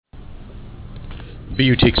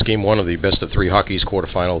BU takes game one of the best of three hockey's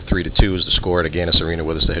quarterfinal. 3-2 is the score at Agganis Arena.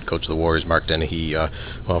 With us, the head coach of the Warriors, Mark Dennehy.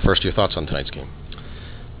 Well, first, your thoughts on tonight's game?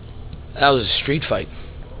 That was a street fight.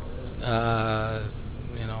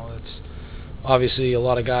 It's obviously a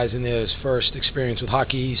lot of guys in there's first experience with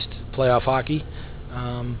Hockey East, playoff hockey.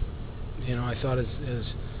 I thought as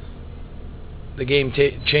the game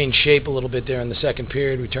changed shape a little bit there in the second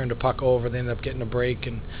period, we turned a puck over. They ended up getting a break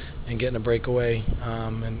and getting a breakaway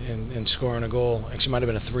and scoring a goal. Actually, it might have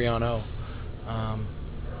been a 3-on-0.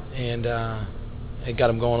 It got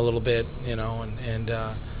them going a little bit, and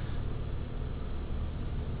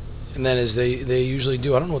then as they usually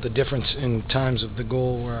do, I don't know what the difference in times of the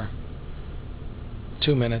goal were.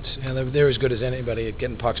 2 minutes. They're as good as anybody at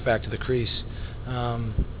getting pucks back to the crease.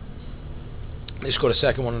 They scored a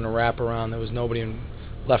second one in a wraparound. There was nobody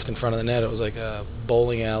left in front of the net. It was like a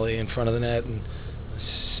bowling alley in front of the net, and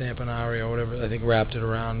Sampanari or whatever, I think, wrapped it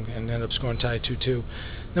around and ended up scoring tied 2-2.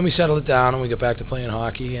 Then we settled it down and we got back to playing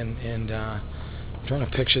hockey and trying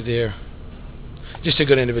to picture just a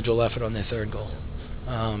good individual effort on their third goal.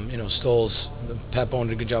 Stoles, Pat Bone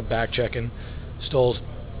did a good job back checking. Stoles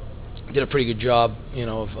did a pretty good job,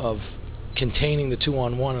 of containing the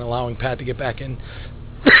 2-on-1 and allowing Pat to get back in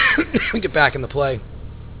the play.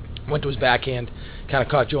 Went to his backhand, kind of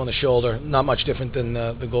caught Joe on the shoulder. Not much different than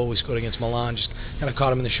the goal we scored against Milan. Just kind of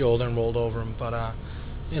caught him in the shoulder and rolled over him. But I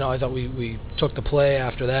thought we took the play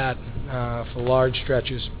after that for large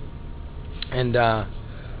stretches. And the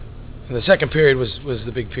second period was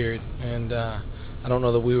the big period. And I don't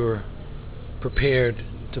know that we were prepared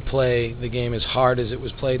to play the game as hard as it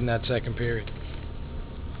was played in that second period.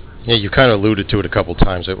 Yeah, you kind of alluded to it a couple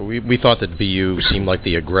times. We thought that BU seemed like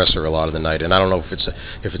the aggressor a lot of the night, and I don't know if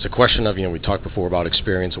it's a question of, we talked before about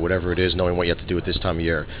experience or whatever it is, knowing what you have to do at this time of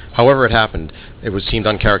year. However it happened, it seemed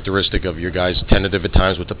uncharacteristic of your guys, tentative at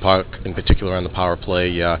times with the puck, in particular on the power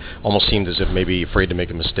play. Almost seemed as if maybe afraid to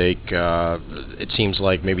make a mistake. It seems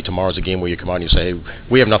like maybe tomorrow's a game where you come out and you say, hey,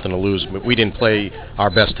 we have nothing to lose. We didn't play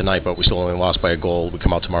our best tonight, but we still only lost by a goal. We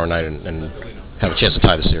come out tomorrow night and have a chance to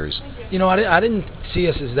tie the series. I didn't see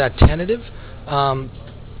us as that tentative.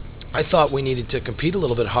 I thought we needed to compete a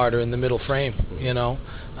little bit harder in the middle frame.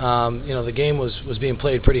 The game was being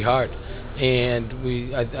played pretty hard, and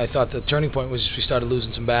I thought the turning point was we started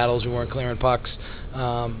losing some battles. We weren't clearing pucks,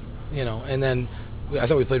 and then I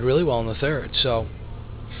thought we played really well in the third. So,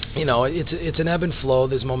 it's an ebb and flow.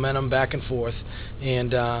 There's momentum back and forth,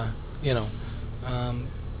 and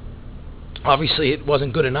obviously it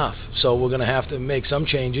wasn't good enough, so we're going to have to make some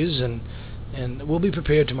changes, and we'll be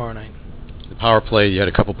prepared tomorrow night. The power play, you had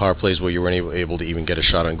a couple power plays where you weren't able to even get a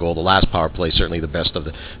shot on goal. The last power play, certainly the best of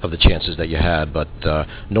the chances that you had, but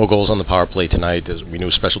no goals on the power play tonight. We knew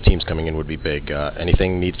special teams coming in would be big.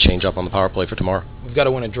 Anything need to change up on the power play for tomorrow? We've got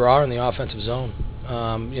to win a draw in the offensive zone.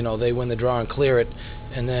 They win the draw and clear it,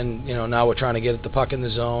 and then now we're trying to get the puck in the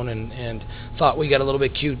zone, and thought we got a little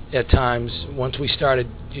bit cute at times. Once we started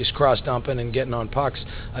just cross dumping and getting on pucks,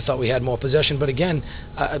 I thought we had more possession, but again,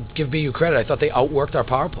 give BU credit, I thought they outworked our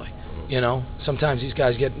power play. Sometimes these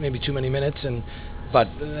guys get maybe too many minutes, but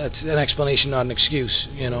that's an explanation, not an excuse.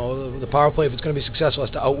 The power play, if it's going to be successful,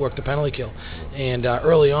 has to outwork the penalty kill. And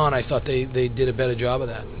early on, I thought they did a better job of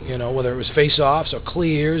that. Whether it was face-offs or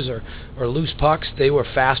clears or loose pucks, they were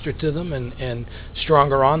faster to them and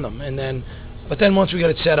stronger on them. But then once we got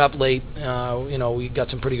it set up late, we got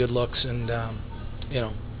some pretty good looks, and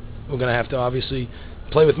we're going to have to obviously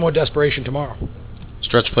play with more desperation tomorrow.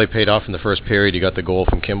 Stretch play paid off in the first period. You got the goal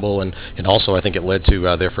from Kimball, and also I think it led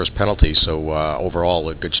to their first penalty. So overall,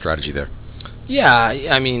 a good strategy there. Yeah,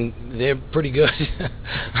 they're pretty good.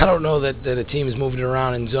 I don't know that a team is moving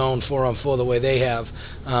around in zone 4-on-4 the way they have.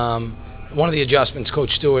 One of the adjustments Coach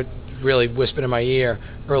Stewart really whispered in my ear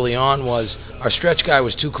early on was our stretch guy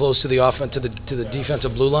was too close to the to the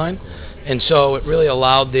defensive blue line, and so it really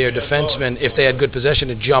allowed their defensemen, if they had good possession,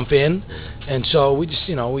 to jump in. And so we just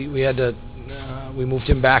we had to. We moved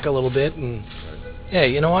him back a little bit, and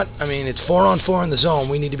hey, you know what? It's 4-on-4 in the zone.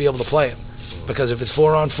 We need to be able to play it, because if it's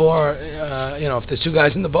 4-on-4, if there's two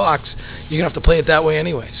guys in the box, you're gonna have to play it that way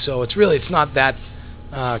anyway. So it's not that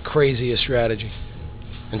crazy a strategy.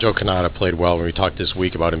 And Joe Cannata played well. When we talked this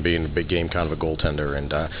week about him being a big game kind of a goaltender,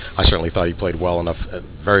 and I certainly thought he played well enough,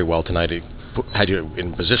 very well tonight. He had you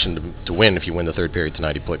in position to win if you win the third period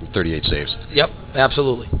tonight. He played 38 saves. Yep,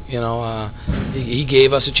 absolutely. He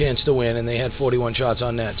gave us a chance to win, and they had 41 shots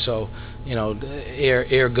on net. So,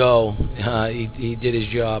 ergo, he did his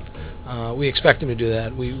job. We expect him to do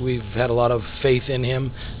that. We've had a lot of faith in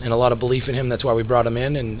him and a lot of belief in him. That's why we brought him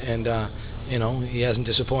in, and he hasn't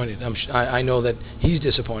disappointed. I know that he's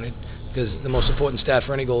disappointed, because the most important stat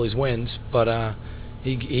for any goalie is wins. But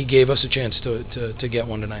he gave us a chance to get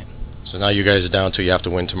one tonight. So now you guys are down to you have to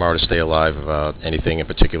win tomorrow to stay alive. Anything in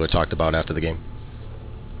particular talked about after the game?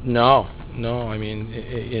 No. I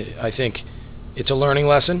mean, I think it's a learning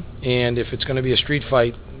lesson, and if it's going to be a street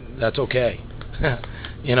fight, that's okay.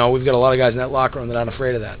 We've got a lot of guys in that locker room that aren't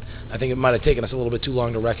afraid of that. I think it might have taken us a little bit too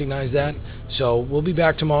long to recognize that. So we'll be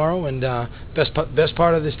back tomorrow, and best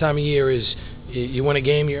part of this time of year is you win a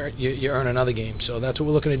game, you earn another game. So that's what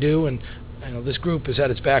we're looking to do, and this group has had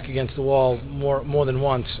its back against the wall more than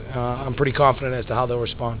once. I'm pretty confident as to how they'll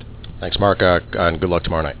respond. Thanks, Mark, and good luck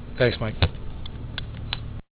tomorrow night. Thanks, Mike.